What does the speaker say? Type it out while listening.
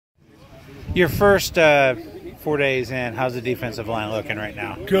Your first 4 days in, how's the defensive line looking right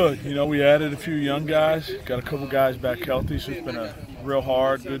now? Good. You know, we added a few young guys, got a couple guys back healthy, so it's been a real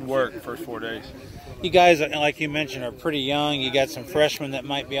hard, good work the first 4 days. You guys, like you mentioned, are pretty young. You got some freshmen that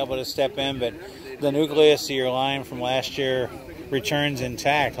might be able to step in, but the nucleus of your line from last year returns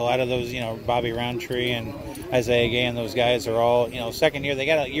intact. A lot of those, Bobby Roundtree and Isaiah Gay and those guys are all, second year. They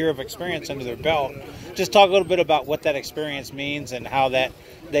got a year of experience under their belt. Just talk a little bit about what that experience means and how that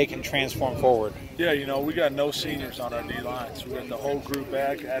they can transform forward. Yeah, we got no seniors on our D-line, so we got the whole group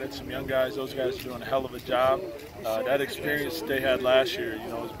back, added some young guys. Those guys are doing a hell of a job. That experience they had last year,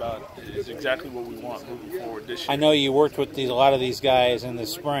 is exactly what we want moving forward this year. I know you worked with a lot of these guys in the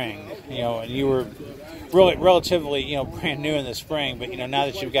spring, and you were really relatively, brand new in the spring, but, now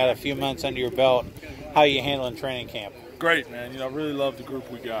that you've got a few months under your belt, how are you handling training camp? Great, man. Really love the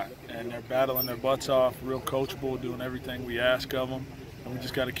group we got, and they're battling their butts off, real coachable, doing everything we ask of them. And we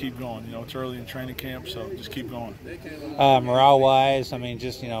just got to keep going. It's early in training camp, so just keep going. Morale-wise, I mean,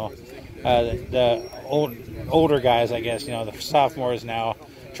 just, the older guys, I guess, the sophomores now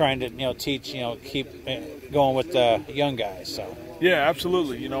trying to, teach, keep going with the young guys. So. Yeah,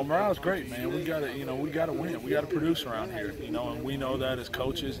 absolutely. Morale's great, man. We got to win. We got to produce around here, and we know that as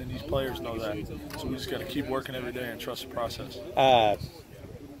coaches, and these players know that. So we just got to keep working every day and trust the process.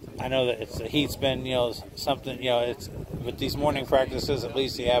 I know that the heat's been, something, it's with these morning practices, at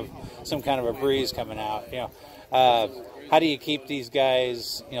least you have some kind of a breeze coming out. How do you keep these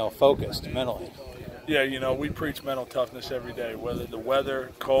guys, focused mentally? Yeah, we preach mental toughness every day. Whether the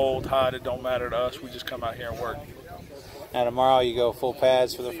weather, cold, hot, it don't matter to us. We just come out here and work. Now tomorrow you go full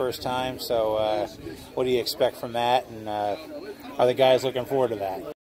pads for the first time. So what do you expect from that? And are the guys looking forward to that?